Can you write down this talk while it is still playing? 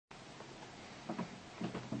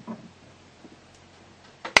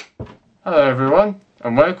Hello everyone,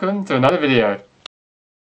 and welcome to another video.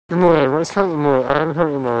 Good morning everyone, it's currently morning. I am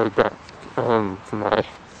currently on my way back from my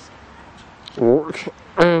walk.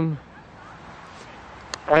 And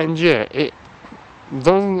yeah, it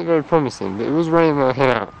doesn't look very promising, but it was raining when I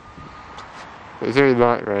head out. It was very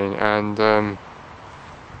light rain, and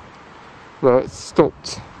well, it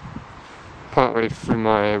stopped partway through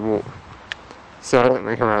my walk. So I don't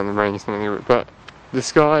think come out in the rain or something, but the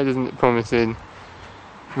sky doesn't look promising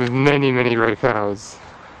with many grey clouds.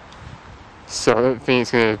 So I don't think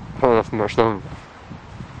it's going to hold off much longer.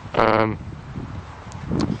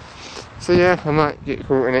 So yeah, I might get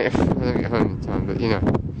caught in it if I don't get home in time, but you know,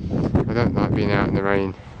 I don't like being out in the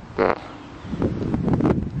rain, but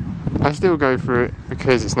I still go for it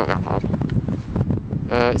because it's not that hard.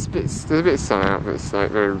 There's a bit of sun out, but it's like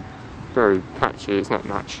very patchy, it's not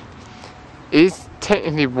much. It is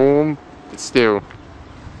technically warm, but still,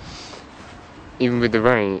 even with the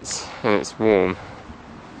rain, it's warm. It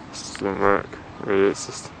just doesn't work, really.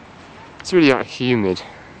 It's really like humid.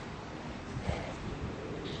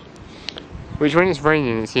 Which when it's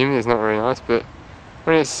raining and it's humid, it's not very nice, but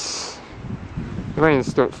when the rain has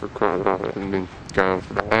stopped for quite a while, it hasn't been going on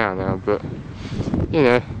for about an hour now, but you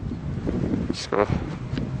know, just gotta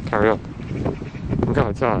carry on. I'm kind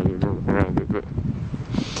of tired of walking around a bit, but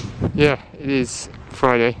yeah, it is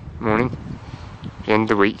Friday morning, the end of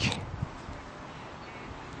the week.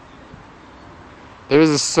 There is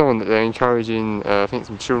a song that they're encouraging, I think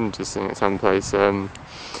some children to sing at some place.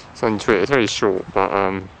 It's on Twitter. It's very short, but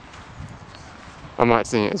I might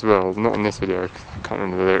sing it as well. Not in this video, cause I can't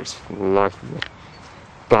remember the lyrics for the life of me.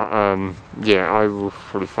 But yeah, I will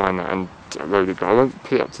probably find that and upload it. But I won't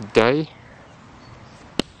put it up today.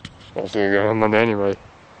 That's going to go on Monday anyway.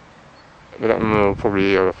 But that one will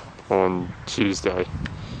probably go on Tuesday,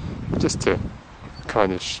 just to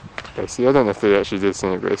kind of basically. I don't know if they actually did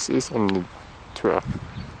sing it, but it's on the Twitter.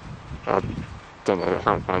 I don't know, I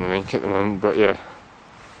can't find the link at the moment, but yeah,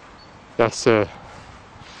 that's I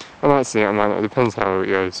might see it, I might not, it depends how it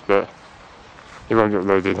goes, but it won't be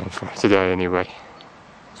uploaded on today anyway.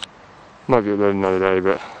 Might be uploaded another day,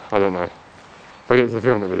 but I don't know. If I get to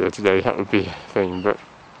film the video today, that would be a thing, but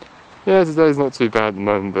yeah, today's not too bad at the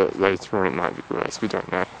moment, but later on it might be worse, we don't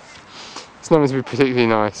know. It's not going to be particularly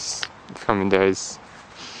nice the coming days,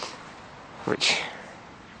 which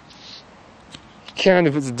kind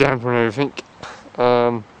of puts a damper on everything.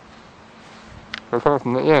 Apart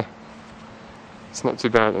from that, yeah, it's not too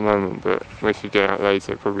bad at the moment, but if you get out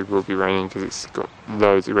later, it probably will be raining because it's got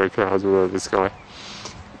loads of grey clouds all over the sky.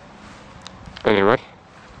 Anyway,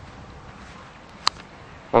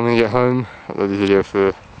 I'm going to get home, upload the video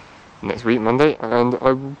for next week, Monday, and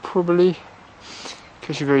I will probably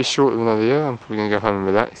cut you very short with another video. I'm probably going to go home and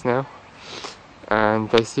relax now.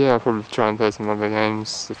 And basically, yeah, I'll probably try and play some other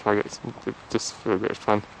games if I get some, just for a bit of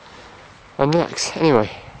fun and relax.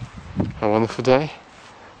 Anyway, have a wonderful day.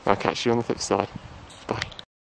 I'll catch you on the flip side. Bye.